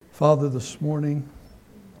Father, this morning,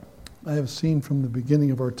 I have seen from the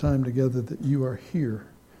beginning of our time together that you are here.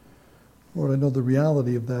 Lord, I know the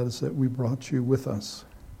reality of that is that we brought you with us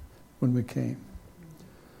when we came.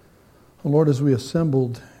 And Lord, as we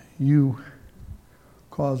assembled, you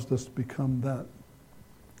caused us to become that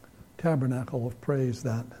tabernacle of praise,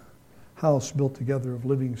 that house built together of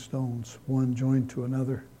living stones, one joined to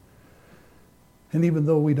another. And even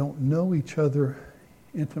though we don't know each other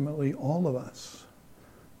intimately, all of us,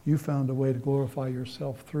 you found a way to glorify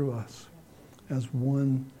yourself through us as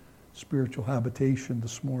one spiritual habitation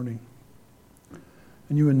this morning.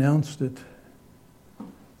 And you announced it,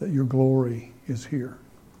 that your glory is here.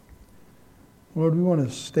 Lord, we want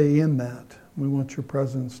to stay in that. We want your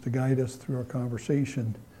presence to guide us through our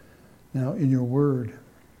conversation now in your word.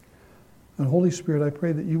 And Holy Spirit, I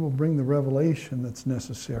pray that you will bring the revelation that's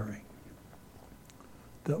necessary,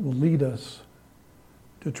 that will lead us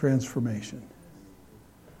to transformation.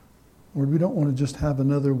 Lord, we don't want to just have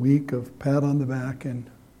another week of pat on the back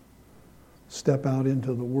and step out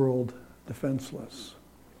into the world defenseless.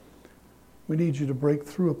 We need you to break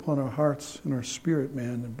through upon our hearts and our spirit,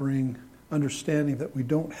 man, and bring understanding that we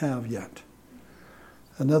don't have yet.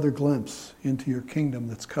 Another glimpse into your kingdom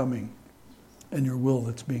that's coming and your will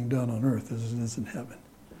that's being done on earth as it is in heaven.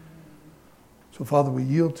 So, Father, we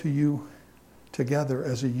yield to you together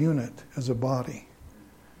as a unit, as a body.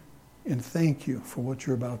 And thank you for what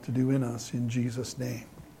you're about to do in us in Jesus' name.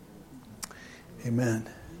 Amen.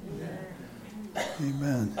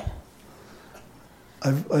 Amen.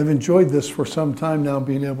 I've enjoyed this for some time now,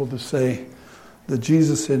 being able to say, the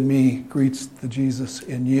Jesus in me greets the Jesus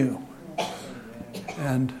in you.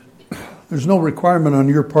 And there's no requirement on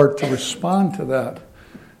your part to respond to that,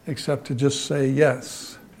 except to just say,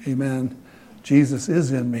 yes, amen, Jesus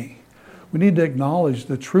is in me. We need to acknowledge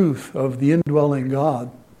the truth of the indwelling God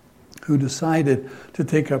who decided to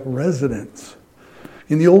take up residence.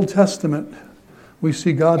 In the Old Testament, we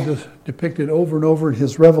see God depicted over and over in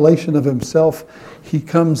his revelation of himself. He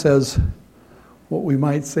comes as what we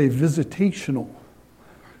might say visitational,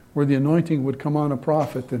 where the anointing would come on a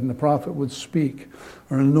prophet and the prophet would speak,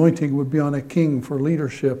 or an anointing would be on a king for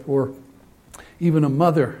leadership, or even a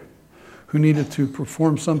mother who needed to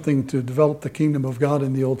perform something to develop the kingdom of God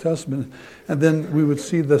in the Old Testament. And then we would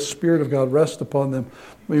see the Spirit of God rest upon them.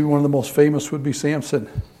 Maybe one of the most famous would be Samson.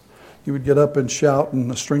 He would get up and shout, and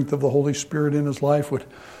the strength of the Holy Spirit in his life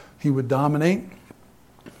he would dominate.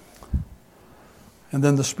 And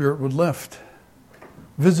then the Spirit would lift.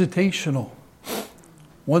 Visitational.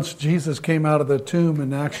 Once Jesus came out of the tomb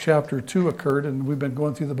and Acts chapter 2 occurred, and we've been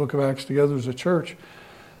going through the book of Acts together as a church,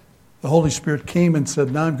 the Holy Spirit came and said,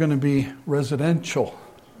 now I'm going to be residential,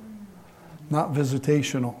 not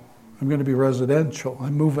visitational. I'm going to be residential.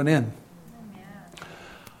 I'm moving in.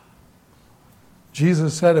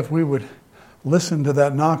 Jesus said if we would listen to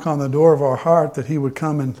that knock on the door of our heart, that he would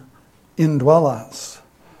come and indwell us.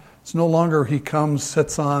 It's no longer he comes,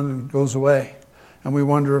 sits on, and goes away, and we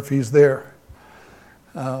wonder if he's there.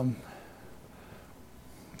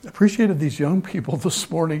 Appreciated these young people this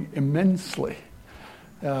morning immensely.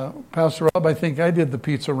 Pastor Rob, I think I did the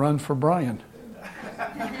pizza run for Brian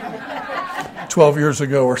 12 years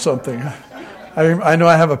ago or something. I know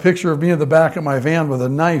I have a picture of me in the back of my van with a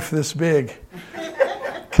knife this big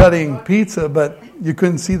cutting pizza, but you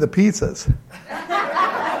couldn't see the pizzas.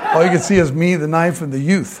 All you could see is me, the knife, and the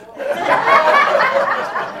youth.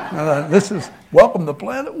 This is welcome to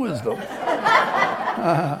Planet Wisdom.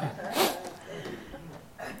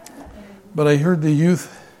 But I heard the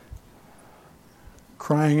youth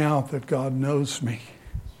crying out that God knows me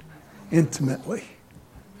intimately,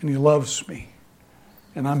 and he loves me,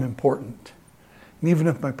 and I'm important. And even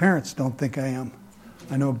if my parents don't think I am,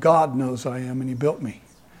 I know God knows I am, and he built me.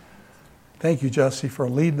 Thank you, Jesse, for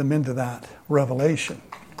leading them into that revelation.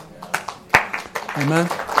 Amen.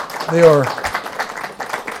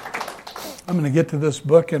 I'm going to get to this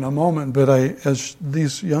book in a moment, but as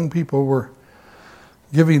these young people were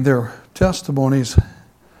giving their testimonies,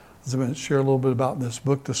 I'm going to share a little bit about this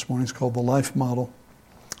book this morning. It's called The Life Model,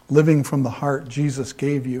 Living from the Heart Jesus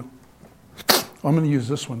Gave You. I'm going to use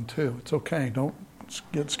this one too. It's okay. Don't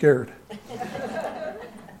get scared.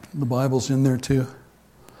 The Bible's in there too.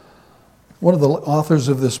 One of the authors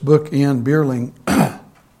of this book, Ann Bierling,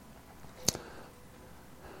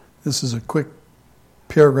 this is a quick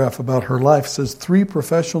paragraph about her life. It says, 3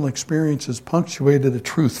 professional experiences punctuated a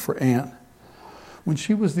truth for Ann. When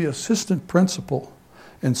she was the assistant principal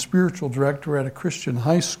and spiritual director at a Christian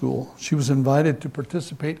high school, she was invited to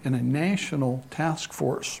participate in a national task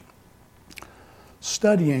force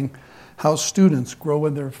studying how students grow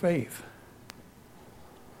in their faith.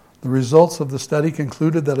 The results of the study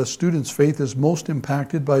concluded that a student's faith is most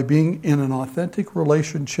impacted by being in an authentic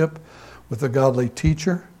relationship with a godly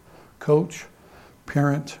teacher, coach,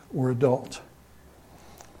 parent, or adult.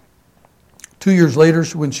 2 years later,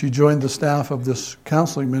 when she joined the staff of this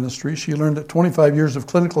counseling ministry, she learned that 25 years of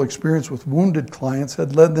clinical experience with wounded clients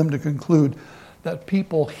had led them to conclude that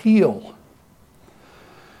people heal.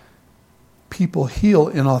 People heal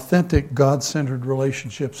in authentic, God-centered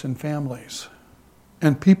relationships and families.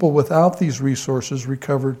 And people without these resources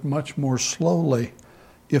recovered much more slowly,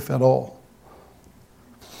 if at all.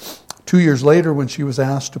 2 years later, when she was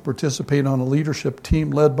asked to participate on a leadership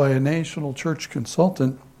team led by a national church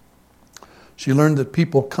consultant, she learned that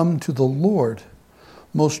people come to the Lord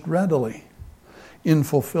most readily in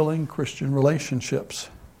fulfilling Christian relationships.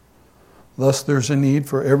 Thus, there's a need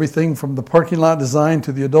for everything from the parking lot design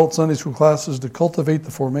to the adult Sunday school classes to cultivate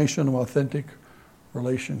the formation of authentic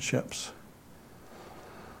relationships.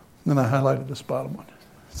 And I highlighted this bottom one.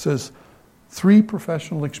 It says, 3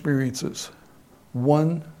 professional experiences,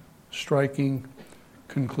 1 striking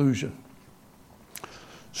conclusion.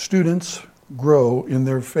 Students grow in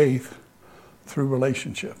their faith through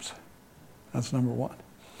relationships. That's number 1.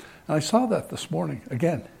 And I saw that this morning.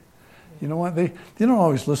 Again, you know what? They don't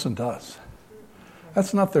always listen to us.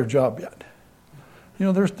 That's not their job yet. You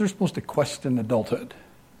know, they're supposed to question adulthood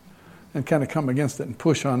and kind of come against it and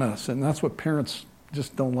push on us. And that's what parents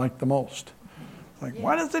just don't like the most. Like,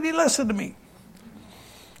 why doesn't he listen to me?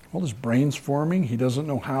 Well, his brain's forming. He doesn't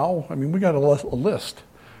know how. I mean, we got a list.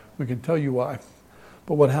 We can tell you why.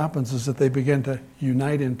 But what happens is that they begin to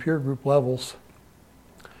unite in peer group levels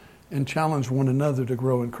and challenge one another to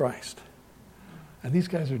grow in Christ. And these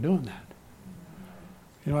guys are doing that.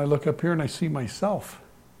 You know, I look up here and I see myself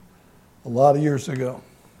a lot of years ago.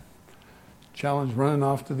 Challenge running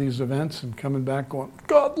off to these events and coming back going,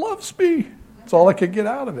 God loves me. That's all I could get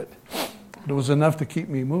out of it. But it was enough to keep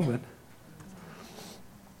me moving.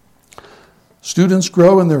 Students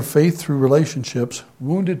grow in their faith through relationships.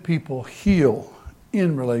 Wounded people heal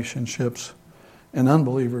in relationships. And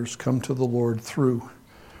unbelievers come to the Lord through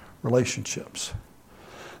relationships.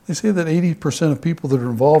 They say that 80% of people that are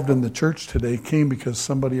involved in the church today came because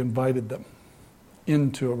somebody invited them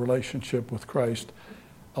into a relationship with Christ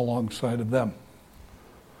alongside of them.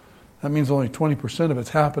 That means only 20% of it's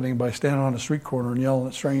happening by standing on a street corner and yelling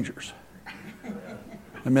at strangers.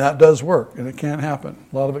 I mean, that does work, and it can happen.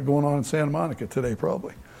 A lot of it going on in Santa Monica today,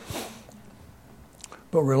 probably.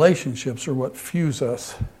 But relationships are what fuse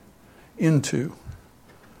us into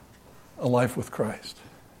a life with Christ.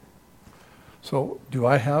 So, do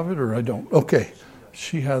I have it or I don't? Okay,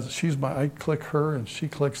 I click her and she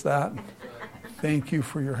clicks that. Thank you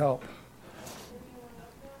for your help.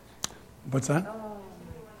 What's that?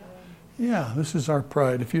 Yeah, this is our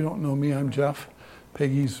pride. If you don't know me, I'm Jeff.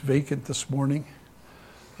 Peggy's vacant this morning,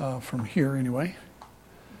 from here anyway.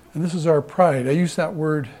 And this is our pride. I use that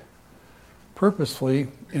word purposefully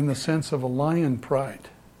in the sense of a lion pride,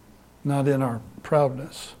 not in our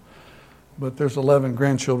proudness. But there's 11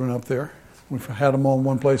 grandchildren up there. We've had them all in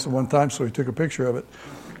one place at one time, so we took a picture of it.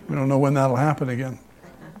 We don't know when that'll happen again.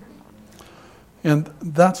 And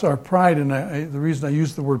that's our pride, and the reason I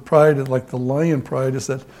use the word pride, like the lion pride, is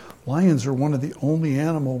that lions are one of the only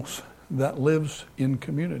animals that lives in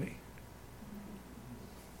community.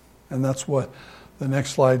 And that's what the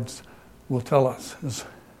next slides will tell us, is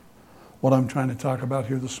what I'm trying to talk about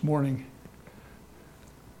here this morning.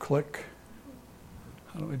 Click.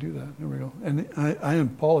 How do I do that? There we go. And I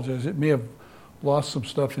apologize. It may have lost some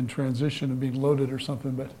stuff in transition and being loaded or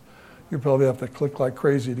something, but you probably have to click like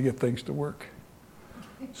crazy to get things to work.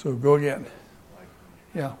 So go again.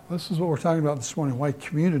 Yeah, this is what we're talking about this morning, why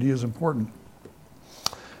community is important.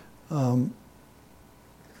 Go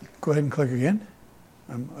ahead and click again.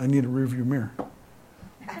 I need a rearview mirror.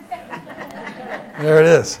 There it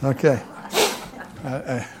is. Okay.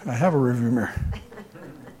 I have a rearview mirror.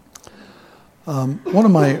 One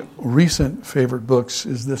of my recent favorite books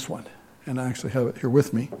is this one, and I actually have it here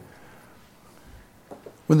with me.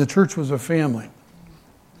 When the Church Was a Family.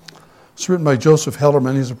 It's written by Joseph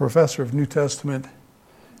Hellerman. He's a professor of New Testament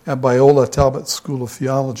at Biola Talbot School of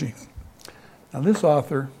Theology. Now this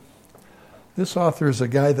author is a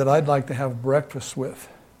guy that I'd like to have breakfast with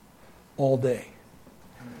all day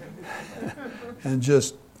and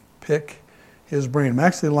just pick his brain. I'm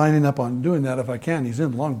actually lining up on doing that if I can. He's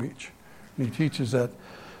in Long Beach. He teaches at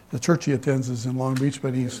the church he attends is in Long Beach,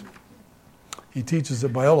 but he teaches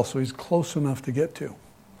at Biola, so he's close enough to get to.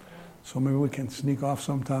 So maybe we can sneak off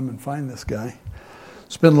sometime and find this guy.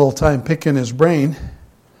 Spend a little time picking his brain.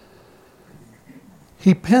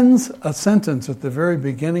 He pens a sentence at the very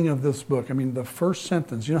beginning of this book. I mean, the first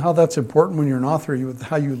sentence. You know how that's important when you're an author,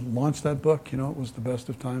 how you launch that book? You know, it was the best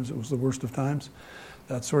of times, it was the worst of times,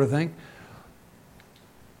 that sort of thing.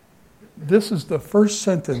 This is the first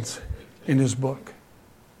sentence in his book.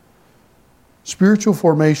 Spiritual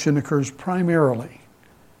formation occurs primarily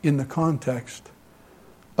in the context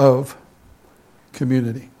of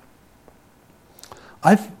community.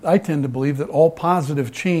 I tend to believe that all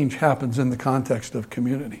positive change happens in the context of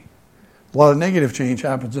community. A lot of negative change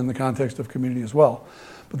happens in the context of community as well,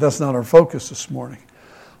 but that's not our focus this morning.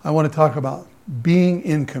 I want to talk about being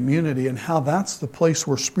in community and how that's the place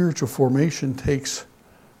where spiritual formation takes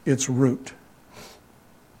its root.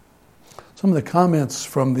 Some of the comments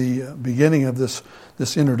from the beginning of this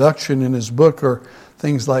introduction in his book are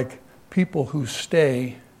things like, people who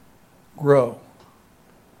stay grow.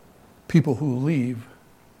 People who leave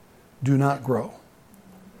do not grow.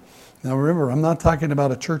 Now remember, I'm not talking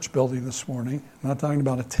about a church building this morning. I'm not talking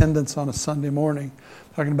about attendance on a Sunday morning.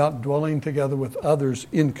 I'm talking about dwelling together with others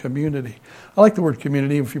in community. I like the word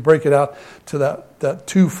community if you break it out to that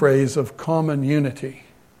two phrase of common unity.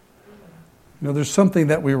 You know, there's something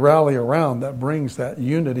that we rally around that brings that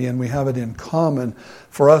unity, and we have it in common.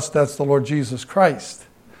 For us, that's the Lord Jesus Christ.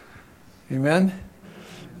 Amen?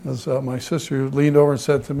 As my sister leaned over and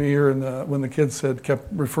said to me here, when the kids kept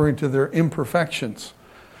referring to their imperfections,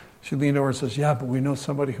 she leaned over and says, yeah, but we know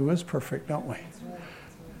somebody who is perfect, don't we?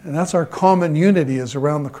 And that's our common unity, is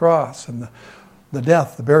around the cross and the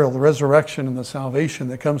death, the burial, the resurrection, and the salvation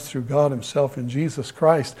that comes through God himself in Jesus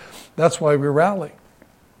Christ. That's why we rally.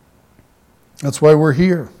 That's why we're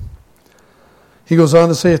here. He goes on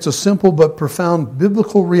to say it's a simple but profound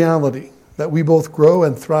biblical reality that we both grow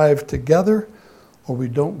and thrive together, or we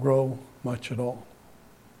don't grow much at all.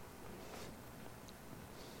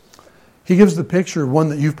 He gives the picture, one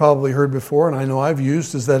that you've probably heard before, and I know I've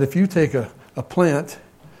used, is that if you take a plant,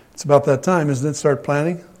 it's about that time, isn't it? Start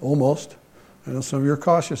planting? Almost. I know some of you are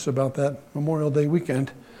cautious about that Memorial Day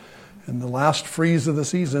weekend and the last freeze of the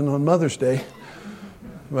season on Mother's Day.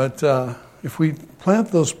 But if we plant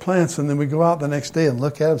those plants and then we go out the next day and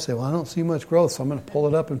look at them and say, well, I don't see much growth, so I'm going to pull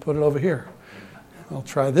it up and put it over here. I'll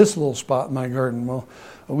try this little spot in my garden. Well,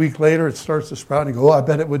 a week later it starts to sprout and you go, oh, I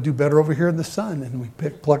bet it would do better over here in the sun. And we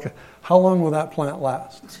pluck it. How long will that plant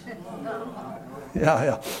last?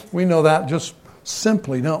 Yeah. We know that just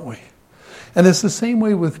simply, don't we? And it's the same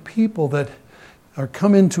way with people that are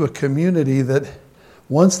come into a community that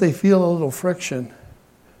once they feel a little friction,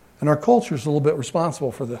 and our culture is a little bit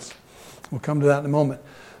responsible for this. We'll come to that in a moment.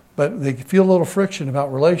 But they feel a little friction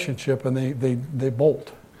about relationship and they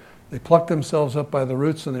bolt. They pluck themselves up by the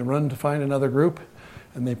roots and they run to find another group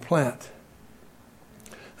and they plant.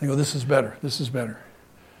 They go, this is better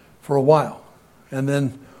for a while. And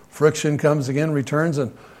then friction comes again, returns,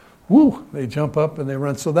 and whoo, they jump up and they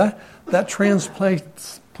run. So that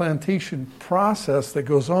transplantation process that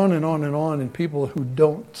goes on and on and on, and people who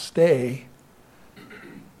don't stay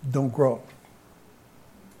don't grow.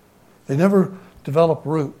 They never develop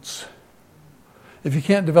roots. If you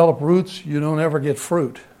can't develop roots, you don't ever get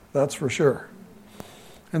fruit. That's for sure.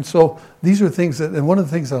 And so these are things and one of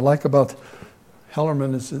the things I like about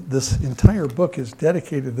Hellerman is that this entire book is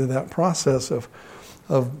dedicated to that process of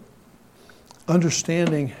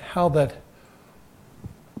understanding how that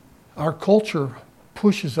our culture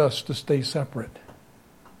pushes us to stay separate,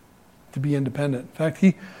 to be independent. In fact,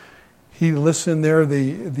 he lists in there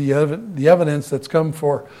the evidence that's come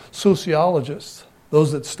for sociologists,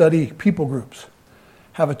 those that study people groups,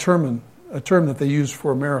 have a term that they use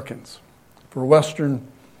for Americans, for Western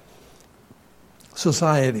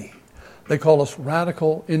society. They call us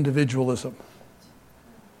radical individualism.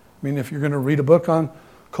 I mean, if you're going to read a book on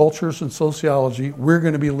cultures and sociology, we're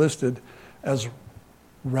going to be listed as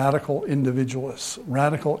radical individualists.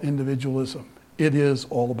 Radical individualism. It is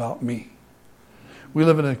all about me. We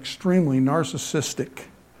live in an extremely narcissistic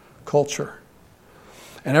culture.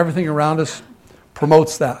 And everything around us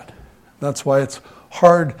promotes that. That's why it's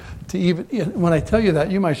hard to even, when I tell you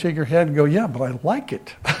that, you might shake your head and go, yeah, but I like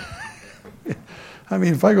it. I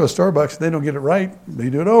mean, if I go to Starbucks and they don't get it right, they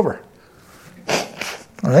do it over.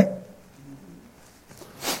 All right?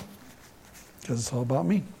 Because it's all about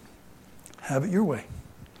me. Have it your way.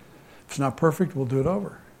 If it's not perfect, we'll do it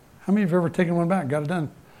over. How many of you have ever taken one back, got it done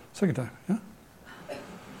second time? Yeah?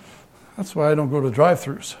 That's why I don't go to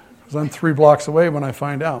drive-thrus, because I'm 3 blocks away when I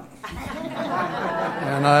find out.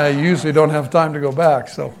 And I usually don't have time to go back,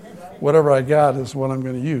 so whatever I got is what I'm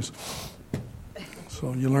going to use.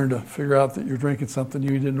 So you learn to figure out that you're drinking something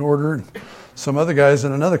you didn't order, and some other guys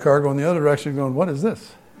in another car going the other direction going, what is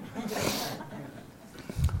this?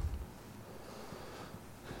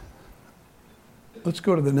 Let's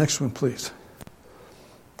go to the next one, please.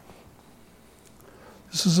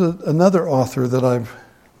 This is another author that I've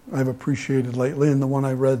appreciated lately, and the one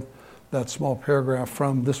I read that small paragraph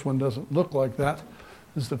from. This one doesn't look like that.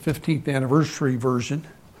 This is the 15th anniversary version.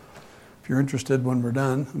 If you're interested when we're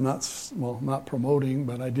done, I'm not promoting,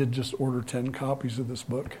 but I did just order 10 copies of this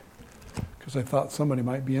book because I thought somebody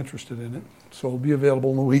might be interested in it. So it'll be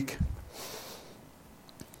available in a week.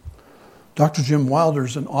 Dr. Jim Wilder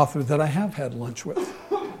is an author that I have had lunch with.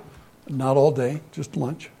 Not all day, just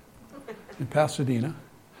lunch in Pasadena.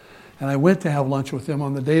 And I went to have lunch with him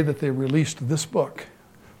on the day that they released this book,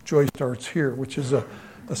 Joy Starts Here, which is a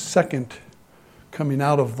second coming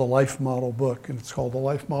out of the Life Model book, and it's called the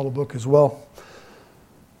Life Model book as well.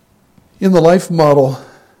 In the Life Model,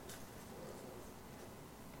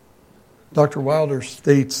 Dr. Wilder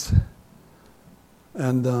states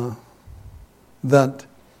that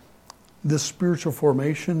this spiritual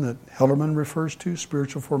formation that Hellerman refers to,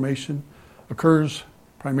 spiritual formation, occurs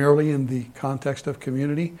primarily in the context of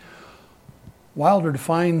community. Wilder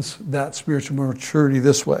defines that spiritual maturity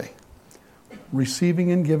this way: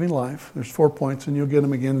 receiving and giving life. There's 4 points, and you'll get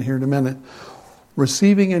them again here in a minute.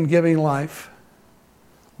 Receiving and giving life,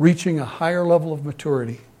 reaching a higher level of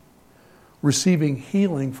maturity, receiving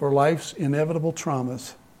healing for life's inevitable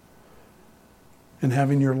traumas, and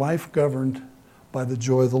having your life governed by the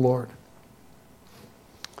joy of the Lord.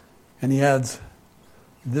 And he adds,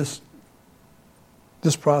 this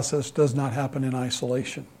process does not happen in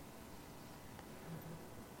isolation.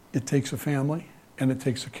 It takes a family and it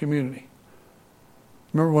takes a community.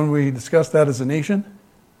 Remember when we discussed that as a nation?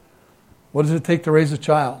 What does it take to raise a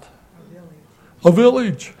child? A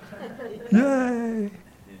village. Yay!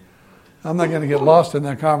 I'm not going to get lost in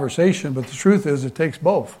that conversation, but the truth is it takes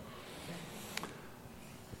both.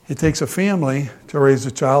 It takes a family to raise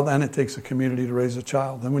a child, and it takes a community to raise a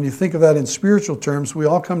child. And when you think of that in spiritual terms, we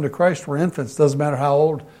all come to Christ, we're infants. Doesn't matter how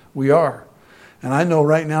old we are. And I know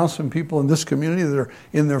right now some people in this community that are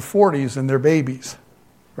in their 40s and they're babies,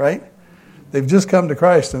 right? They've just come to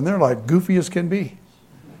Christ, and they're like goofy as can be.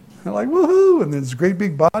 They're like, woohoo, and this great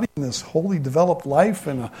big body and this wholly developed life,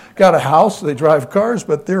 and got a house, they drive cars,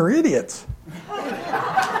 but they're idiots.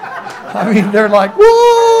 I mean, they're like,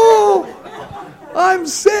 whoa, I'm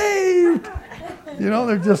saved. You know,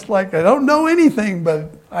 they're just like, I don't know anything,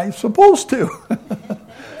 but I'm supposed to.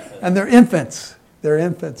 And they're infants. They're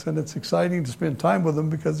infants, and it's exciting to spend time with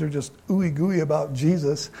them because they're just ooey gooey about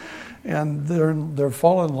Jesus, and they're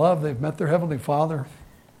fallen in love. They've met their Heavenly Father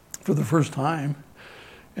for the first time,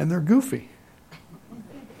 and they're goofy.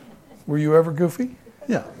 Were you ever goofy?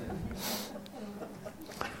 Yeah.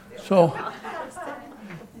 So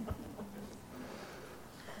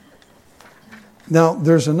now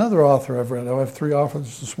there's another author I've read. I have 3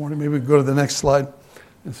 authors this morning. Maybe we can go to the next slide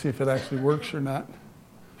and see if it actually works or not.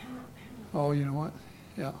 Oh, you know what?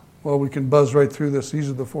 Yeah. Well, we can buzz right through this. These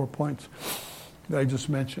are the 4 points that I just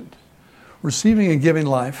mentioned. Receiving and giving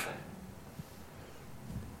life.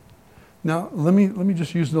 Now, let me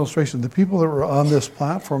just use an illustration. The people that were on this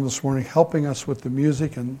platform this morning helping us with the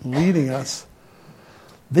music and leading us,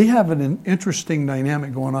 they have an interesting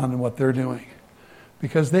dynamic going on in what they're doing,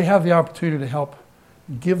 because they have the opportunity to help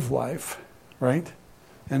give life, right?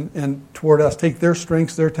 And toward us, take their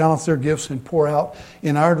strengths, their talents, their gifts, and pour out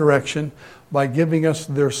in our direction by giving us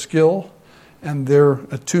their skill and their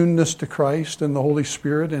attunedness to Christ and the Holy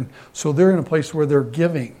Spirit. And so they're in a place where they're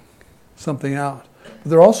giving something out. But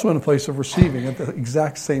they're also in a place of receiving at the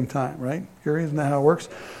exact same time, right? Gary, isn't that how it works?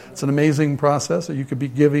 It's an amazing process that you could be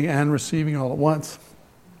giving and receiving all at once.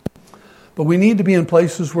 But we need to be in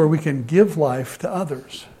places where we can give life to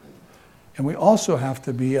others. And we also have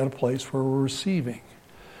to be at a place where we're receiving.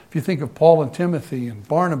 If you think of Paul and Timothy and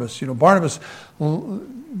Barnabas, Barnabas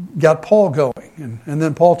got Paul going. And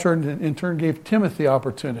then Paul in turn gave Timothy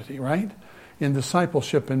opportunity, right? In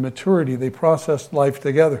discipleship and maturity, they processed life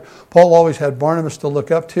together. Paul always had Barnabas to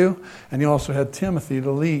look up to, and he also had Timothy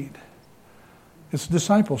to lead. It's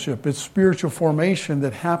discipleship. It's spiritual formation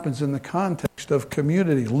that happens in the context of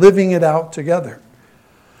community, living it out together.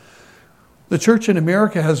 The church in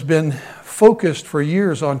America has been focused for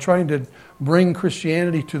years on trying to bring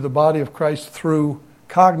Christianity to the body of Christ through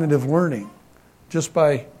cognitive learning, just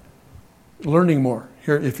by learning more.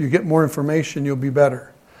 Here, if you get more information, you'll be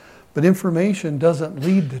better. But information doesn't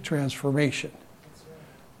lead to transformation.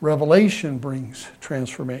 Revelation brings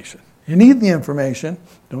transformation. You need the information.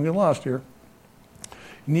 Don't get lost here.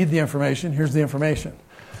 You need the information. Here's the information.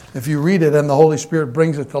 If you read it and the Holy Spirit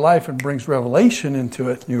brings it to life and brings revelation into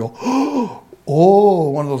it, and you go, oh,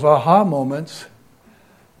 one of those aha moments,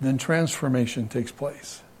 then transformation takes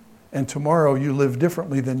place. And tomorrow you live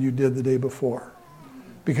differently than you did the day before.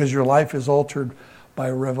 because your life is altered by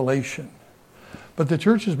revelation. But the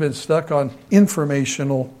church has been stuck on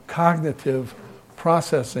informational, cognitive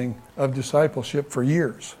processing of discipleship for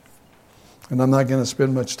years. And I'm not going to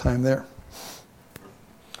spend much time there.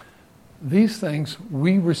 These things,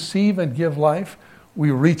 we receive and give life.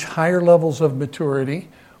 We reach higher levels of maturity.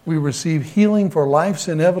 We receive healing for life's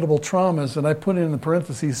inevitable traumas. And I put in the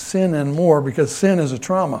parentheses, sin and more, because sin is a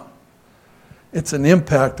trauma. It's an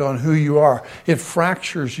impact on who you are. It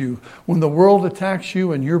fractures you. When the world attacks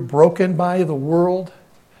you and you're broken by the world,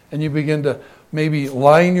 and you begin to maybe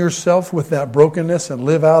line yourself with that brokenness and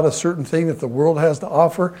live out a certain thing that the world has to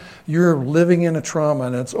offer, you're living in a trauma,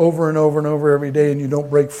 and it's over and over and over every day, and you don't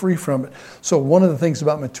break free from it. So one of the things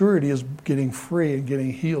about maturity is getting free and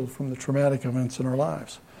getting healed from the traumatic events in our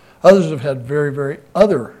lives. Others have had very, very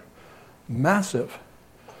other massive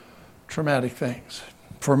traumatic things.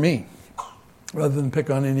 For me, rather than pick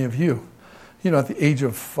on any of you, at the age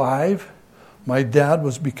of 5, my dad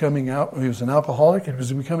was becoming he was an alcoholic, and he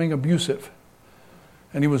was becoming abusive.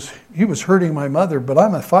 And he was hurting my mother, but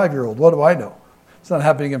I'm a 5-year-old. What do I know? It's not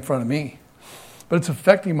happening in front of me. But it's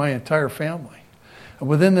affecting my entire family. And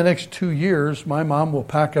within the next 2 years, my mom will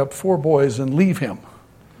pack up 4 boys and leave him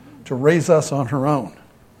to raise us on her own.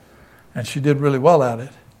 And she did really well at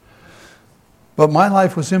it. But my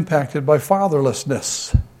life was impacted by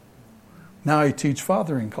fatherlessness. Now I teach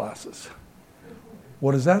fathering classes.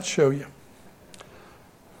 What does that show you?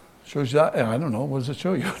 Shows you that? I don't know. What does it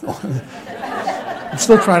show you? I'm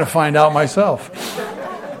still trying to find out myself.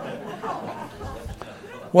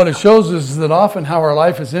 What it shows is that often how our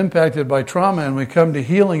life is impacted by trauma, and we come to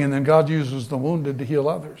healing, and then God uses the wounded to heal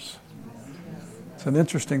others. It's an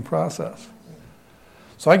interesting process.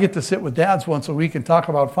 So I get to sit with dads once a week and talk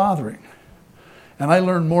about fathering. And I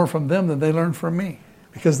learn more from them than they learn from me.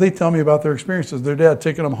 Because they tell me about their experiences. Their dad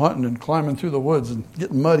taking them hunting and climbing through the woods and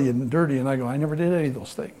getting muddy and dirty. And I go, I never did any of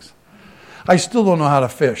those things. I still don't know how to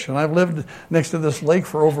fish. And I've lived next to this lake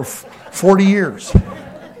for over 40 years.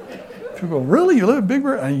 People go, really? You live in Big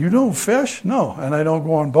Bear? And you don't fish? No. And I don't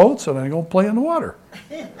go on boats, and I don't play in the water.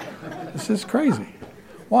 This is crazy.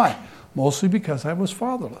 Why? Mostly because I was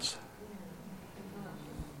fatherless.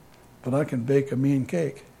 But I can bake a mean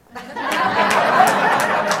cake.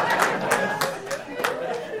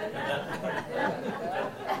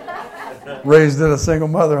 Raised in a single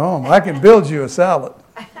mother home. I can build you a salad.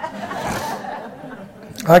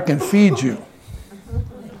 I can feed you.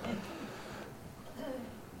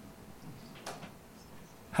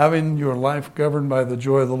 Having your life governed by the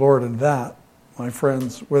joy of the Lord, and that, my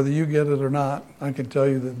friends, whether you get it or not, I can tell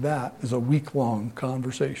you that is a week-long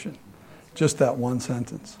conversation. Just that one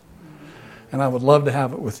sentence. And I would love to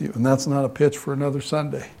have it with you. And that's not a pitch for another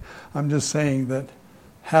Sunday. I'm just saying that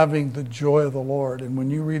having the joy of the Lord, and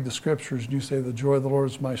when you read the scriptures and you say the joy of the Lord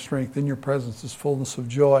is my strength, in your presence is fullness of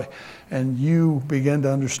joy, and you begin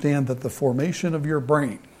to understand that the formation of your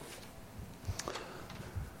brain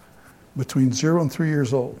between 0 and 3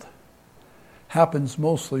 years old happens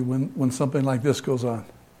mostly when something like this goes on.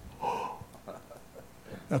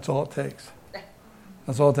 That's all it takes.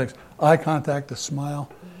 That's all it takes. Eye contact, a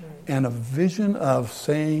smile, and a vision of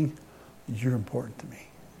saying, you're important to me.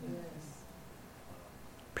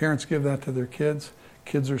 Parents give that to their kids.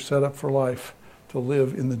 Kids are set up for life to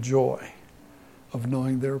live in the joy of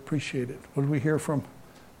knowing they're appreciated. What did we hear from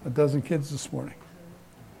a dozen kids this morning?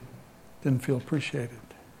 Didn't feel appreciated.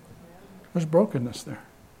 There's brokenness there.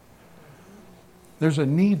 There's a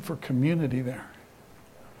need for community there.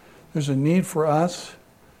 There's a need for us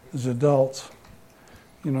as adults.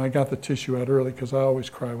 I got the tissue out early because I always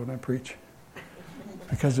cry when I preach.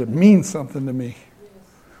 Because it means something to me.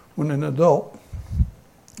 When an adult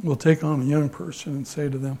will take on a young person and say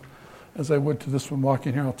to them, as I would to this one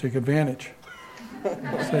walking here, I'll take advantage.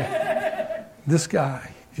 Say, this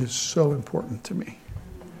guy is so important to me.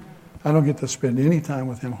 I don't get to spend any time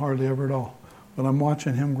with him, hardly ever at all. But I'm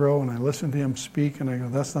watching him grow, and I listen to him speak, and I go,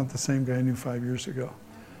 that's not the same guy I knew 5 years ago.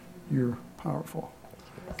 You're powerful.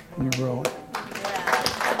 And you're growing.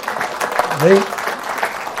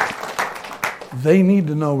 They need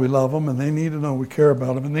to know we love them, and they need to know we care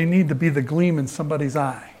about them, and they need to be the gleam in somebody's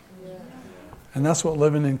eye. And that's what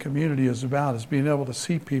living in community is about, is being able to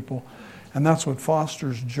see people, and that's what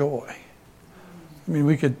fosters joy. I mean,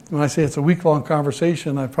 when I say it's a week-long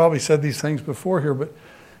conversation, I've probably said these things before here, but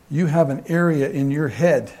you have an area in your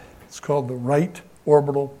head. It's called the right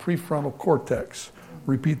orbital prefrontal cortex.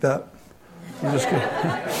 Repeat that. I'm just kidding.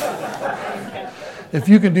 If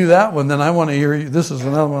you can do that one, then I want to hear you. This is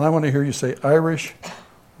another one. I want to hear you say Irish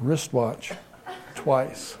wristwatch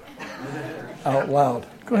twice out loud.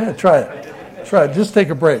 Go ahead, try it. Try it. Just take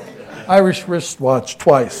a break. Irish wristwatch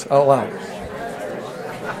twice out loud.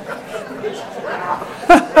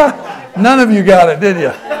 None of you got it, did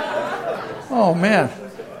you? Oh, man.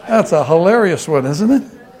 That's a hilarious one, isn't it?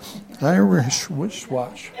 Irish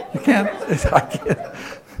wristwatch. I can't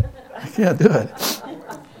do it.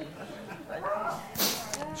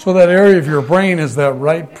 So that area of your brain is that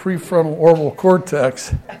right prefrontal orbital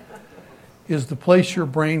cortex is the place your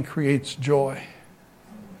brain creates joy.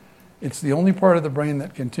 It's the only part of the brain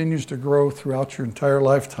that continues to grow throughout your entire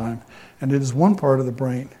lifetime, and it is one part of the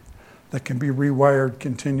brain that can be rewired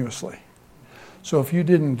continuously. So if you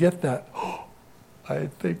didn't get that, oh, I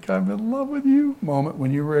think I'm in love with you moment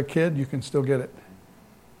when you were a kid, you can still get it.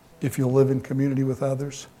 If you'll live in community with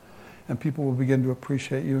others, and people will begin to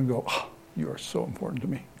appreciate you and go, oh, you are so important to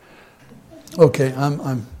me. Okay,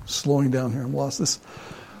 I'm slowing down here. I'm lost this.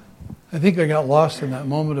 I think I got lost in that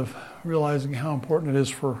moment of realizing how important it is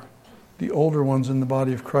for the older ones in the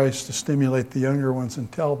body of Christ to stimulate the younger ones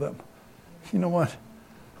and tell them, you know what?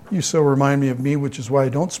 You so remind me of me, which is why I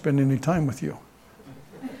don't spend any time with you.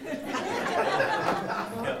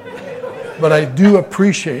 But I do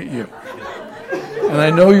appreciate you. And I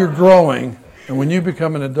know you're growing, and when you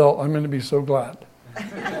become an adult, I'm going to be so glad.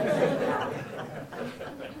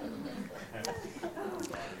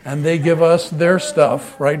 And they give us their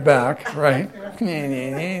stuff right back, right?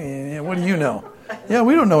 What do you know? Yeah,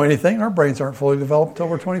 we don't know anything. Our brains aren't fully developed until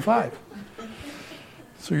we're 25.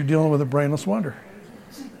 So you're dealing with a brainless wonder.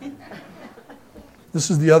 This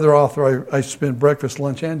is the other author I spend breakfast,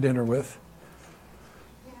 lunch, and dinner with.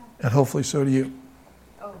 And hopefully so do you.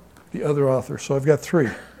 The other author. So I've got 3.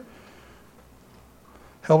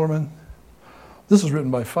 Hellerman. This is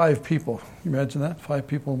written by 5 people. Can you imagine that? 5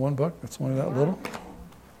 people in one book? That's only that little.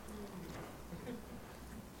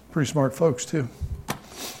 Pretty smart folks, too.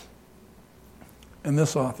 And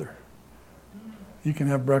this author. You can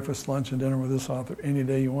have breakfast, lunch, and dinner with this author any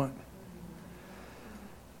day you want.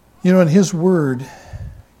 You know, and his word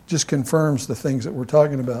just confirms the things that we're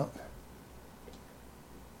talking about.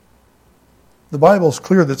 The Bible is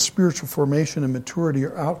clear that spiritual formation and maturity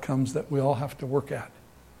are outcomes that we all have to work at.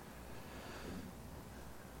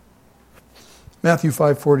 Matthew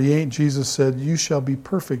 5:48, Jesus said, "You shall be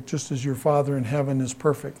perfect just as your Father in heaven is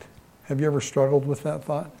perfect." Have you ever struggled with that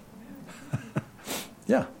thought?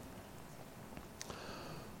 Yeah.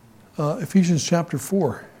 Ephesians chapter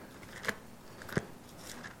 4.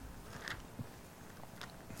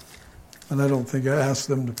 And I don't think I asked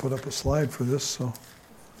them to put up a slide for this, so.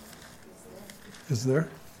 Is there?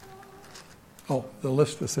 Oh, the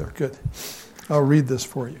list is there. Good. I'll read this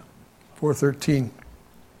for you. 4:13.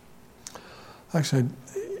 Actually,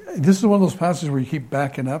 this is one of those passages where you keep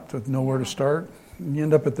backing up to know where to start. And you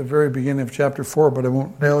end up at the very beginning of chapter 4, but I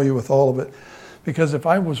won't nail you with all of it. Because if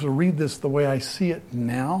I was to read this the way I see it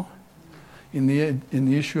now, in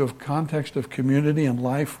the issue of context of community and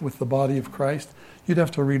life with the body of Christ, you'd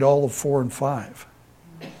have to read all of 4 and 5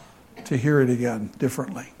 to hear it again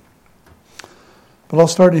differently. But I'll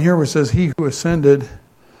start in here where it says, "He who ascended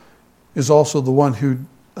is also the one who...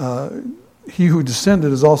 He who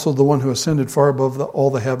descended is also the one who ascended far above all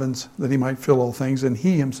the heavens, that he might fill all things. And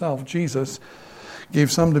he himself, Jesus,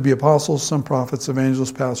 gave some to be apostles, some prophets,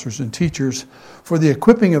 evangelists, pastors, and teachers, for the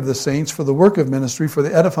equipping of the saints, for the work of ministry, for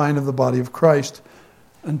the edifying of the body of Christ."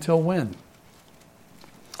 Until when?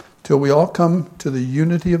 "Till we all come to the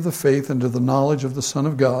unity of the faith and to the knowledge of the Son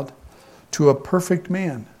of God, to a perfect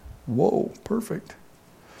man." Whoa, perfect.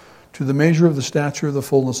 "To the measure of the stature of the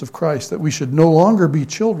fullness of Christ, that we should no longer be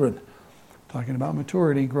children," talking about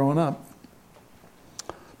maturity, growing up,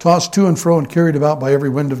 "tossed to and fro and carried about by every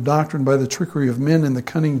wind of doctrine, by the trickery of men and the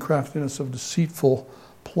cunning craftiness of deceitful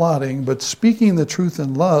plotting, but speaking the truth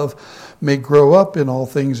in love may grow up in all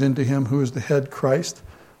things into him who is the head, Christ."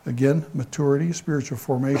 Again, maturity, spiritual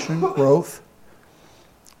formation, growth.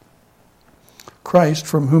 "Christ,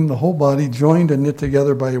 from whom the whole body, joined and knit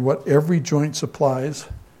together by what every joint supplies."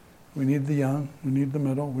 We need the young, we need the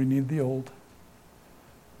middle, we need the old.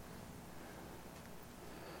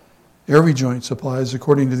 "Every joint supplies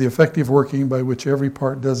according to the effective working by which every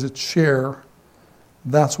part does its share.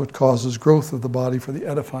 That's what causes growth of the body for the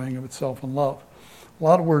edifying of itself in love." A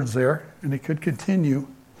lot of words there, and it could continue.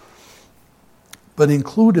 But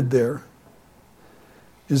included there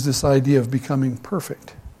is this idea of becoming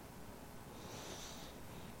perfect.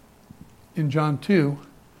 In John 2,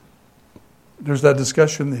 there's that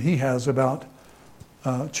discussion that he has about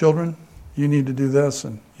children, you need to do this,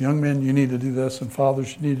 and young men, you need to do this, and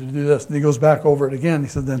fathers, you need to do this. And he goes back over it again. He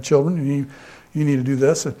said, then children, you need to do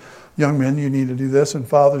this, and young men, you need to do this, and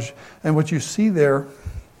fathers. And what you see there,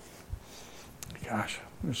 gosh,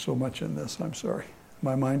 there's so much in this, I'm sorry.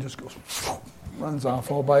 My mind just goes, runs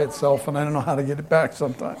off all by itself, and I don't know how to get it back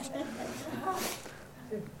sometimes.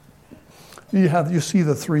 You see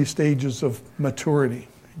the 3 stages of maturity: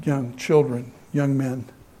 young children, young men,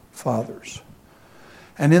 fathers.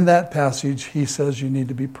 And in that passage, he says you need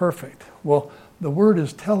to be perfect. Well, the word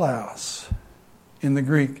is teleos in the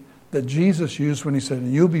Greek that Jesus used when he said,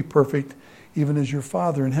 you'll be perfect even as your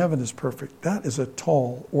Father in heaven is perfect. That is a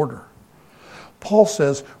tall order. Paul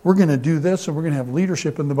says we're going to do this, and we're going to have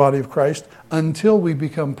leadership in the body of Christ until we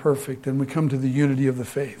become perfect and we come to the unity of the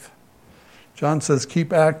faith. John says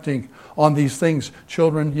keep acting on these things,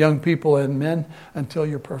 children, young people, and men, until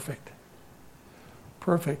you're perfect.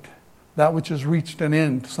 Perfect. That which has reached an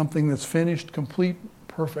end, something that's finished, complete,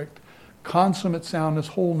 perfect. Consummate soundness,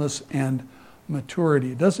 wholeness, and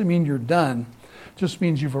maturity. It doesn't mean you're done. It just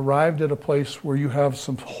means you've arrived at a place where you have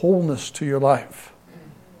some wholeness to your life,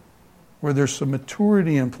 where there's some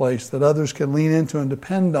maturity in place that others can lean into and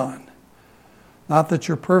depend on. Not that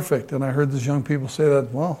you're perfect. And I heard these young people say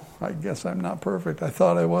that, well, I guess I'm not perfect. I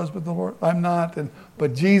thought I was, but the Lord, I'm not.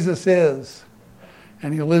 But Jesus is,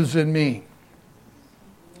 and he lives in me.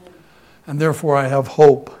 And therefore I have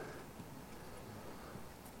hope.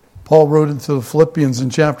 Paul wrote into the Philippians in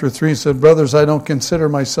chapter 3 and said, brothers, I don't consider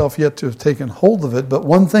myself yet to have taken hold of it, but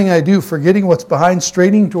one thing I do, forgetting what's behind,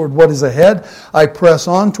 straining toward what is ahead, I press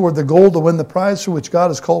on toward the goal to win the prize for which God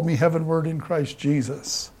has called me heavenward in Christ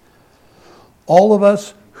Jesus. All of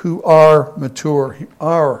us who are mature,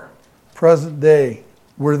 our present day,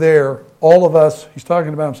 we're there. All of us, he's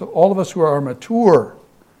talking about himself, all of us who are mature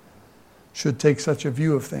should take such a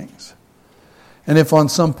view of things. And if on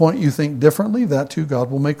some point you think differently, that too God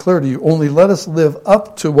will make clear to you. Only let us live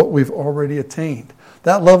up to what we've already attained.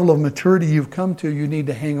 That level of maturity you've come to, you need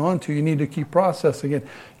to hang on to. You need to keep processing it.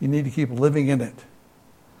 You need to keep living in it.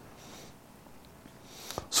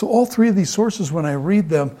 So all 3 of these sources, when I read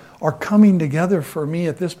them, are coming together for me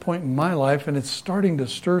at this point in my life, and it's starting to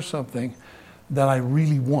stir something that I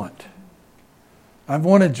really want. I've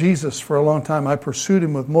wanted Jesus for a long time. I pursued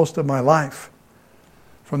him with most of my life,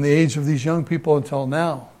 from the age of these young people until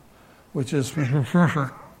now, which is yeah,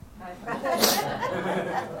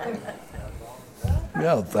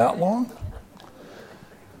 that long.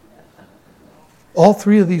 All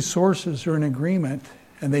 3 of these sources are in agreement,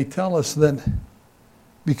 and they tell us that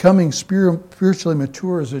becoming spiritually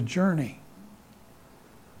mature is a journey.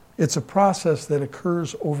 It's a process that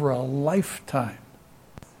occurs over a lifetime,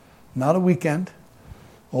 not a weekend,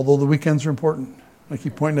 although the weekends are important. I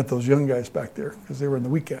keep pointing at those young guys back there because they were in the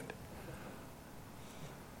weekend.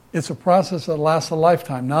 It's a process that lasts a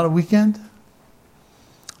lifetime, not a weekend,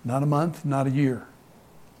 not a month, not a year.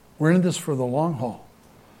 We're in this for the long haul.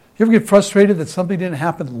 You ever get frustrated that something didn't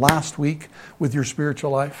happen last week with your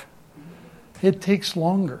spiritual life? It takes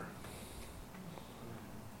longer.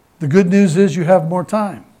 The good news is you have more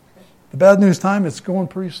time. The bad news time, it's going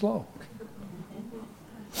pretty slow.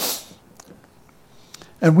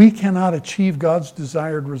 And we cannot achieve God's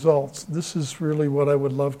desired results. This is really what I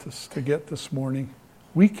would love to get this morning.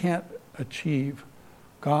 We can't achieve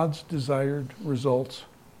God's desired results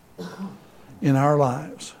in our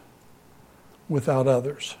lives without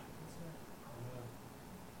others.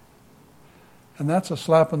 And that's a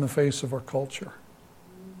slap in the face of our culture.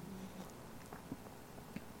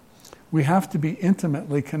 We have to be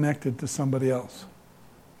intimately connected to somebody else,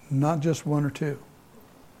 not just 1 or 2.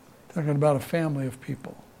 Talking about a family of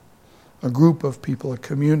people, a group of people, a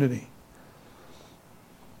community.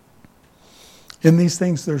 In these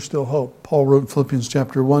things, there's still hope. Paul wrote in Philippians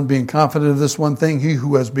chapter 1, being confident of this one thing, he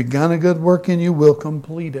who has begun a good work in you will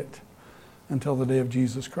complete it until the day of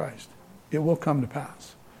Jesus Christ. It will come to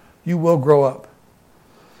pass. You will grow up.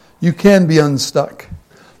 You can be unstuck.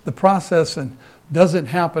 The process doesn't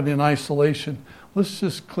happen in isolation. Let's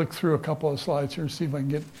just click through a couple of slides here and see if I can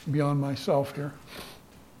get beyond myself here.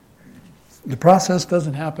 The process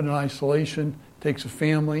doesn't happen in isolation. It takes a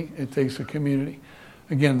family. It takes a community.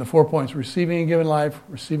 Again, the 4 points: receiving a given life,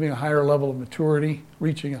 receiving a higher level of maturity,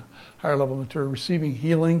 reaching a higher level of maturity, receiving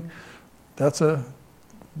healing. That's one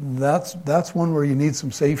where you need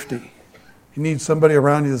some safety. You need somebody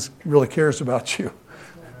around you that really cares about you.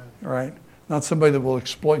 All right? Not somebody that will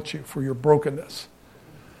exploit you for your brokenness.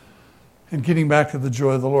 And getting back to the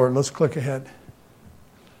joy of the Lord, let's click ahead.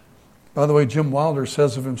 By the way, Jim Wilder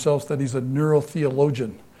says of himself that he's a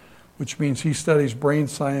neurotheologian, which means he studies brain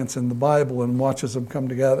science and the Bible and watches them come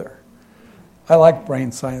together. I like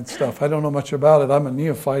brain science stuff. I don't know much about it. I'm a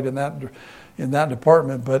neophyte in that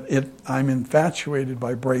department, but I'm infatuated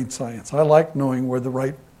by brain science. I like knowing where the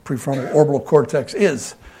right prefrontal orbital cortex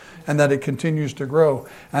is and that it continues to grow,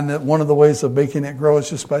 and that one of the ways of making it grow is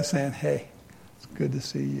just by saying, hey, Good to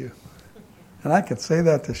see you. And I could say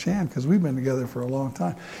that to Shan because we've been together for a long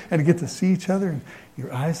time. And to get to see each other and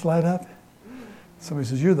your eyes light up. Somebody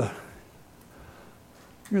says, you're the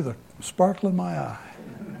sparkle in my eye.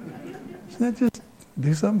 Doesn't that just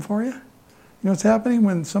do something for you? You know what's happening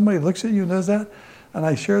when somebody looks at you and does that? And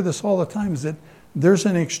I share this all the time, is that there's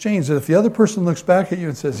an exchange that if the other person looks back at you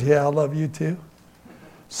and says, yeah, I love you too,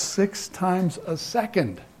 6 times a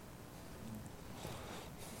second,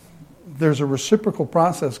 there's a reciprocal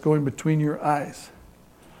process going between your eyes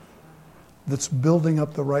that's building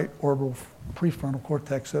up the right orbital prefrontal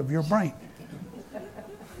cortex of your brain.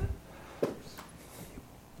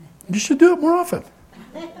 You should do it more often.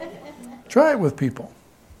 Try it with people.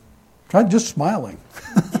 Try just smiling.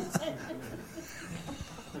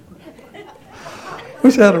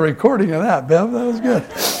 Wish I had a recording of that, Bev. That was good.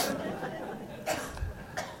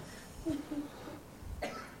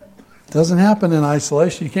 Doesn't happen in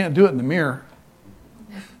isolation. You can't do it in the mirror.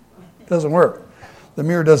 It doesn't work. The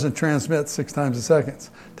mirror doesn't transmit 6 times a second. It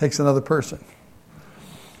takes another person.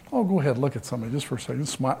 Oh, go ahead, look at somebody just for a second.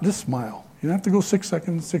 Just smile. You don't have to go 6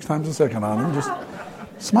 times a second on them. Just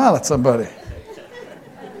smile at somebody.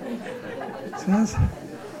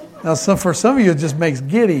 Now, for some of you, it just makes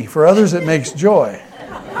giddy. For others, it makes joy.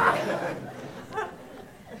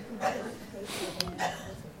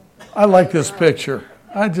 I like this picture.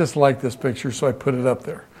 I just like this picture, so I put it up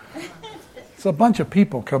there. It's a bunch of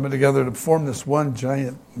people coming together to form this one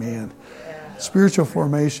giant man. Spiritual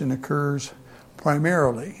formation occurs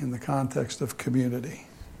primarily in the context of community.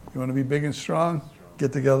 You want to be big and strong?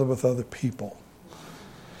 Get together with other people.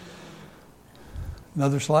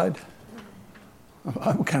 Another slide?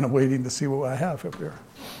 I'm kind of waiting to see what I have up here.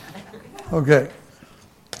 Okay.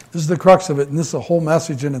 This is the crux of it, and this is a whole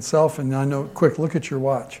message in itself, and I know, quick, look at your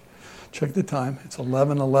watch. Check the time. It's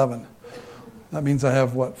 11:11. That means I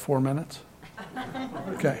have, 4 minutes?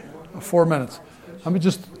 Okay, 4 minutes. Let me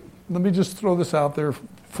just throw this out there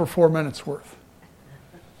for 4 minutes worth.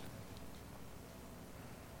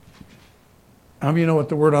 How many of you know what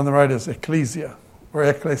the word on the right is? Ecclesia, or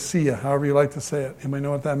ecclesia, however you like to say it. Anybody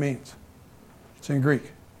know what that means? It's in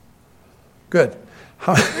Greek. Good.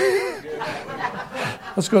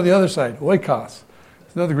 Let's go to the other side. Oikos.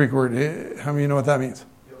 It's another Greek word. How many of you know what that means?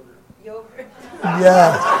 Yogurt.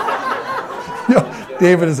 Yeah.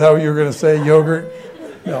 David, is that what you were going to say? Yogurt?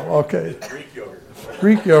 No, okay. Greek yogurt.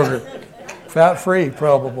 Greek yogurt. Fat-free,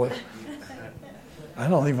 probably. I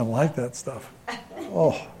don't even like that stuff.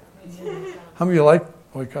 Oh. How many of you like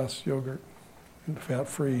Oikos yogurt?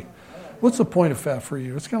 Fat-free. What's the point of fat-free?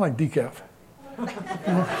 It's kind of like decaf.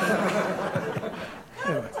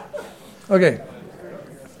 Anyway. Okay.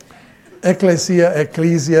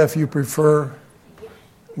 Ecclesia, if you prefer,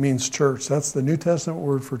 means church. That's the New Testament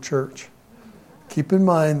word for church. Keep in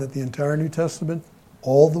mind that the entire New Testament,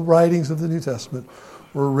 all the writings of the New Testament,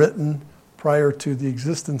 were written prior to the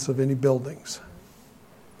existence of any buildings.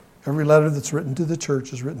 Every letter that's written to the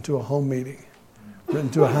church is written to a home meeting, written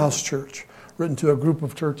to a house church, written to a group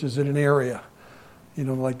of churches in an area,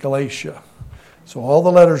 like Galatia. So all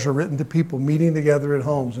the letters are written to people meeting together at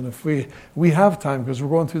homes. And if we have time, because we're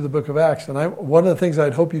going through the book of Acts, and one of the things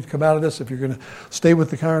I'd hope you'd come out of this, if you're going to stay with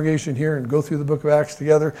the congregation here and go through the book of Acts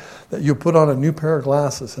together, that you put on a new pair of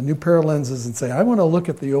glasses, a new pair of lenses, and say, I want to look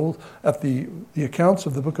at the accounts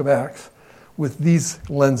of the book of Acts with these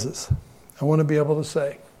lenses. I want to be able to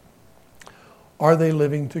say, are they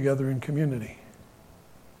living together in community?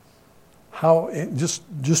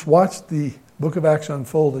 Just watch the book of Acts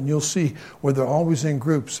unfold, and you'll see where they're always in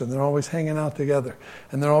groups, and they're always hanging out together,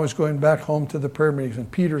 and they're always going back home to the prayer meetings.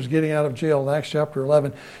 And Peter's getting out of jail in Acts chapter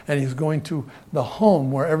 11, and he's going to the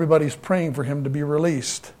home where everybody's praying for him to be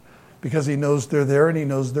released, because he knows they're there and he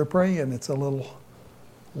knows they're praying. It's a little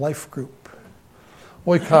life group.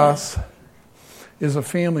 Oikos is a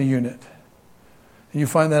family unit. And you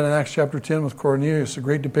find that in Acts chapter 10 with Cornelius, a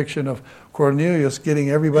great depiction of Cornelius getting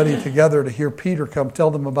everybody together to hear Peter come tell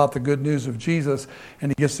them about the good news of Jesus.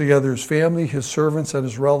 And he gets together his family, his servants, and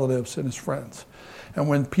his relatives, and his friends. And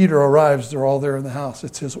when Peter arrives, they're all there in the house.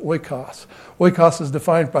 It's his oikos. Oikos is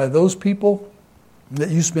defined by those people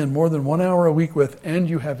that you spend more than 1 hour a week with, and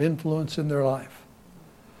you have influence in their life.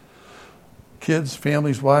 Kids,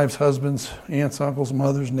 families, wives, husbands, aunts, uncles,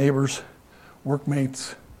 mothers, neighbors,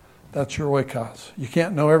 workmates. That's your oikos. You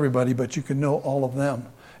can't know everybody, but you can know all of them.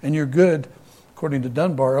 And you're good, according to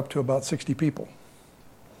Dunbar, up to about 60 people.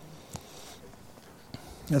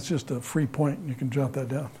 That's just a free point. You can jot that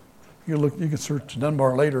down. You can search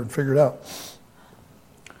Dunbar later and figure it out.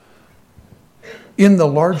 In the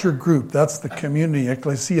larger group, that's the community,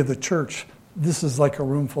 ecclesia, the church. This is like a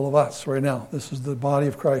room full of us right now. This is the body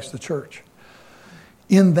of Christ, the church.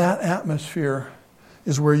 In that atmosphere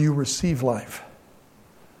is where you receive life.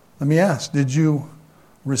 Let me ask, did you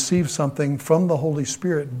receive something from the Holy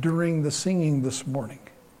Spirit during the singing this morning?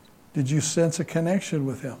 Did you sense a connection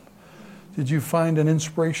with Him? Did you find an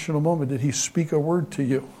inspirational moment? Did He speak a word to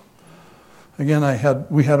you? Again,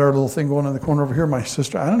 we had our little thing going in the corner over here. My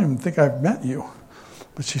sister, I don't even think I've met you.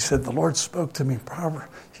 But she said, the Lord spoke to me.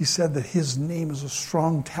 He said that His name is a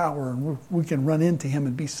strong tower and we can run into Him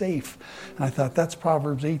and be safe. And I thought, that's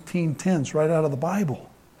Proverbs 18:10. It's right out of the Bible.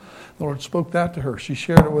 The Lord spoke that to her. She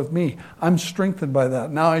shared it with me. I'm strengthened by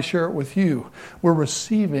that. Now I share it with you. We're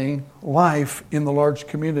receiving life in the large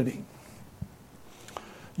community.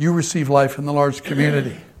 You receive life in the large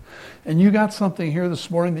community. And you got something here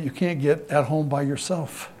this morning that you can't get at home by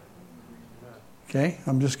yourself. Okay?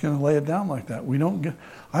 I'm just going to lay it down like that.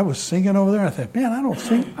 I was singing over there and I thought, man,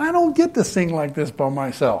 I don't get to sing like this by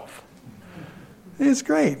myself. It's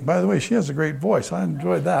great. By the way, she has a great voice. I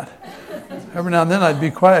enjoyed that. Every now and then I'd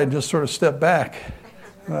be quiet and just sort of step back.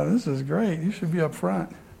 This is great. You should be up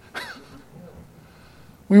front.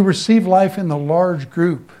 We receive life in the large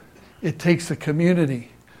group. It takes a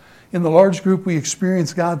community. In the large group, we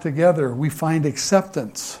experience God together. We find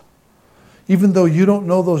acceptance. Even though you don't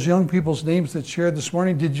know those young people's names that shared this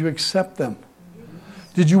morning, did you accept them?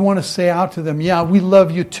 Did you want to say out to them, yeah, we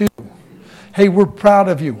love you too. Hey, we're proud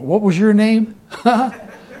of you. What was your name?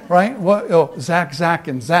 Right? What? Oh, Zach,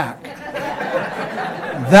 and Zach.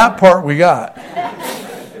 That part we got.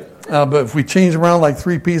 But if we change around like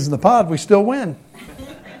 3 peas in the pod, we still win.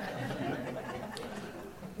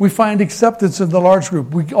 We find acceptance in the large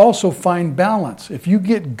group. We also find balance. If you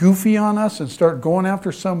get goofy on us and start going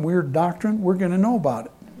after some weird doctrine, we're going to know about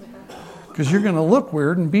it. Because you're going to look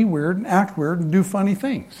weird and be weird and act weird and do funny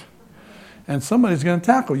things. And somebody's going to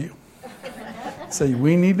tackle you. Say,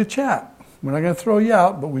 we need to chat. We're not going to throw you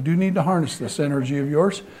out, but we do need to harness this energy of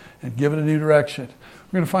yours and give it a new direction.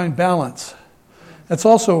 We're going to find balance. That's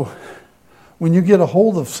also when you get a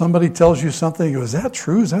hold of somebody tells you something, you go, is that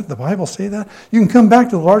true? Is that the Bible say that? You can come back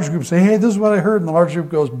to the large group and say, hey, this is what I heard. And the large group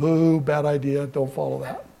goes, boo, bad idea, don't follow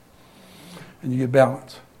that. And you get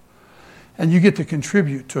balance. And you get to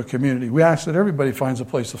contribute to a community. We ask that everybody finds a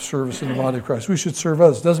place of service in the body of Christ. We should serve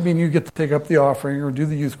others. Doesn't mean you get to take up the offering or do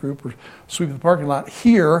the youth group or sweep the parking lot.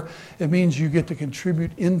 Here, it means you get to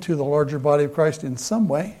contribute into the larger body of Christ in some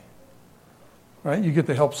way. Right? You get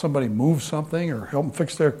to help somebody move something or help them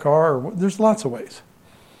fix their car. There's lots of ways.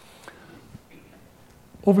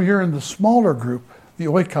 Over here in the smaller group, the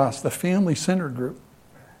oikos, the family-centered group,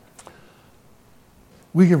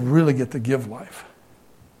 we really get to give life.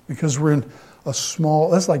 Because we're in a small,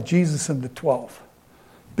 that's like Jesus and the 12.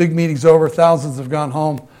 Big meeting's over, thousands have gone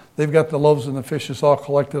home. They've got the loaves and the fishes all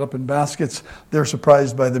collected up in baskets. They're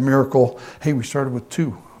surprised by the miracle. Hey, we started with 2.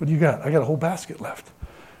 What do you got? I got a whole basket left.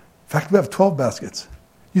 In fact, we have 12 baskets.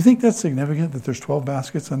 You think that's significant that there's 12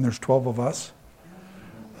 baskets and there's 12 of us?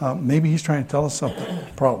 Maybe he's trying to tell us something.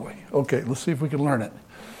 Probably. Okay, let's see if we can learn it.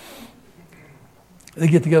 They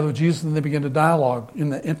get together with Jesus and they begin to dialogue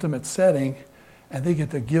in the intimate setting, and they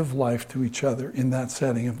get to give life to each other in that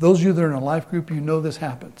setting. If those of you that are in a life group, you know this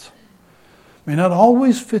happens. It may not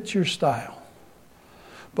always fit your style,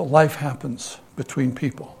 but life happens between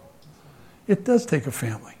people. It does take a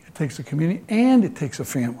family. It takes a community, and it takes a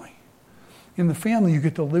family. In the family, you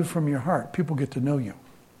get to live from your heart. People get to know you.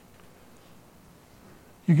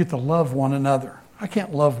 You get to love one another. I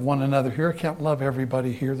can't love one another here. I can't love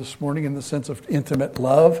everybody here this morning in the sense of intimate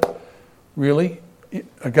love. Really?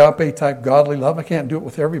 Agape type godly love. I can't do it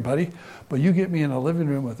with everybody. But you get me in a living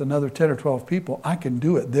room with another 10 or 12 people, I can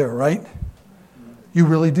do it there, right? You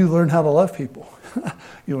really do learn how to love people.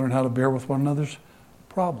 You learn how to bear with one another's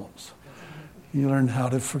problems. You learn how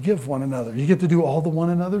to forgive one another. You get to do all the one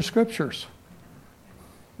another scriptures.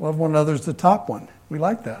 Love one another is the top one. We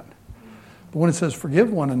like that. But when it says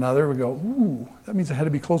forgive one another, we go, ooh, that means I had to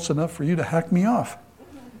be close enough for you to hack me off.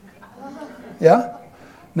 Yeah?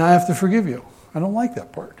 Now I have to forgive you. I don't like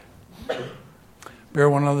that part. Bear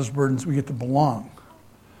one another's burdens. We get to belong.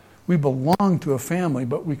 We belong to a family,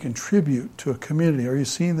 but we contribute to a community. Are you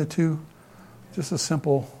seeing the two? Just a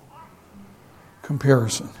simple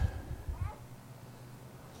comparison.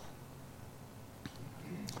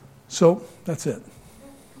 So, that's it.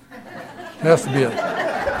 It has to be it.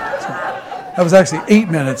 That was actually 8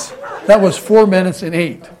 minutes. That was 4 minutes and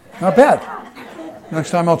 8. Not bad. Next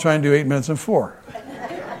time I'll try and do 8 minutes and 4.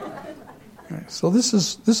 Okay, so this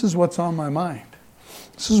is what's on my mind.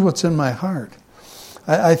 This is what's in my heart.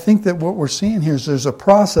 I think that what we're seeing here is there's a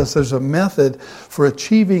process, there's a method for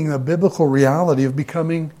achieving the biblical reality of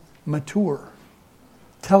becoming mature.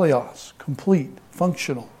 Teleos, complete,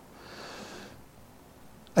 functional.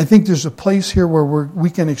 I think there's a place here where we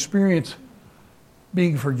can experience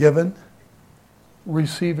being forgiven,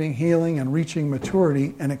 receiving healing, and reaching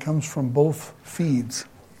maturity, and it comes from both feeds.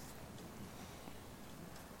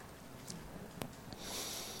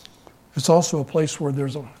 It's also a place where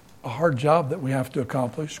there's a hard job that we have to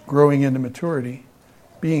accomplish, growing into maturity,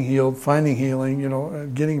 being healed, finding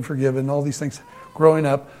healing, getting forgiven, all these things, growing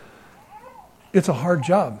up. It's a hard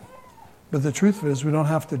job. But the truth of it is we don't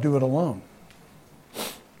have to do it alone.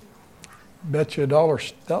 Bet you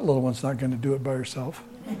 $1 that little one's not going to do it by herself.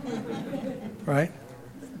 Right?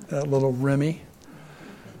 That little Remy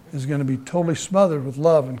is going to be totally smothered with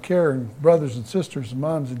love and care and brothers and sisters and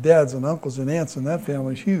moms and dads and uncles and aunts, and that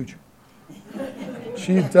family's huge.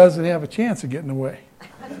 She doesn't have a chance of getting away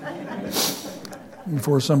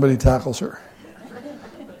before somebody tackles her.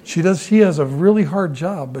 She has a really hard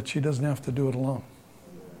job, but she doesn't have to do it alone.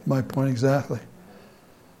 My point exactly.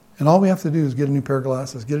 And all we have to do is get a new pair of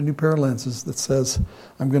glasses, get a new pair of lenses that says,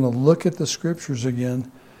 I'm going to look at the scriptures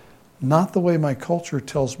again, not the way my culture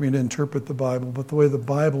tells me to interpret the Bible, but the way the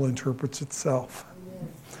Bible interprets itself.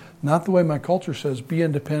 Not the way my culture says, be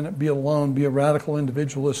independent, be alone, be a radical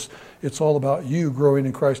individualist. It's all about you growing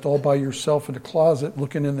in Christ all by yourself in a closet,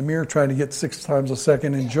 looking in the mirror, trying to get 6 times a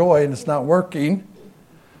second in joy, and it's not working.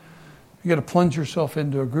 You got to plunge yourself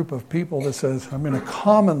into a group of people that says, I'm going to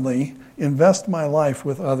commonly invest my life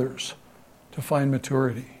with others to find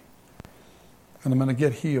maturity. And I'm going to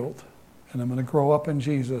get healed. And I'm going to grow up in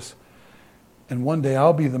Jesus. And one day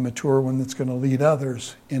I'll be the mature one that's going to lead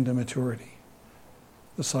others into maturity.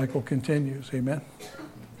 The cycle continues. Amen.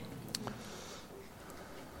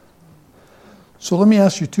 So let me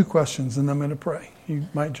ask you 2 questions and I'm going to pray. You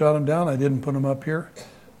might jot them down. I didn't put them up here,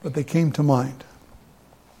 but they came to mind.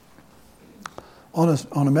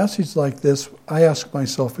 On a message like this, I ask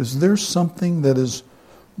myself, is there something that is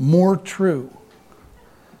more true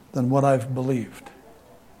than what I've believed?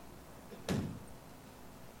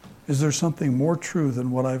 Is there something more true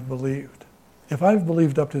than what I've believed? If I've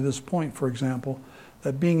believed up to this point, for example,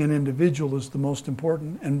 that being an individual is the most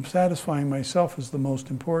important and satisfying myself is the most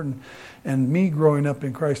important and me growing up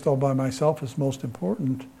in Christ all by myself is most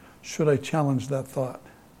important, should I challenge that thought?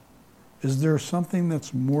 Is there something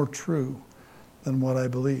that's more true than what I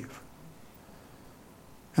believe?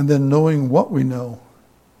 And then knowing what we know,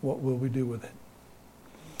 what will we do with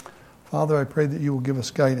it? Father, I pray that you will give us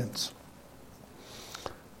guidance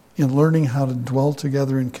in learning how to dwell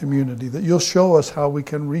together in community, that you'll show us how we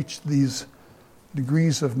can reach these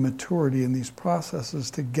degrees of maturity and these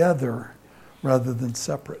processes together rather than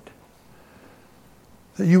separate.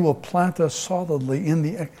 That you will plant us solidly in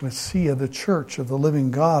the ecclesia, the church of the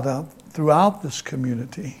living God out throughout this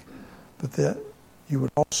community, but that you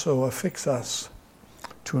would also affix us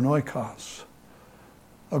to an oikos,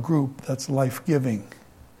 a group that's life-giving,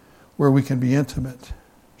 where we can be intimate,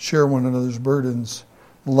 share one another's burdens,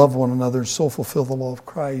 love one another, so fulfill the law of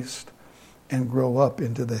Christ, and grow up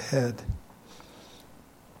into the head.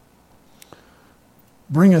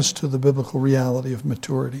 Bring us to the biblical reality of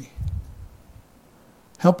maturity.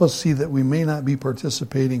 Help us see that we may not be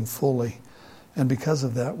participating fully, and because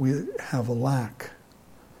of that, we have a lack.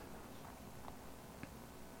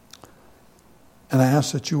 And I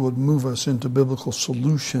ask that you would move us into biblical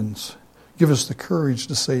solutions. Give us the courage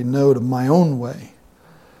to say no to my own way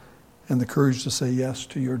and the courage to say yes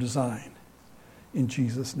to your design. In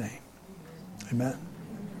Jesus' name. Amen.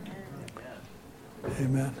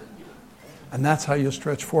 Amen. And that's how you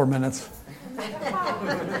stretch 4 minutes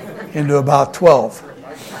into about 12.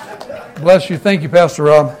 Bless you. Thank you, Pastor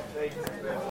Rob.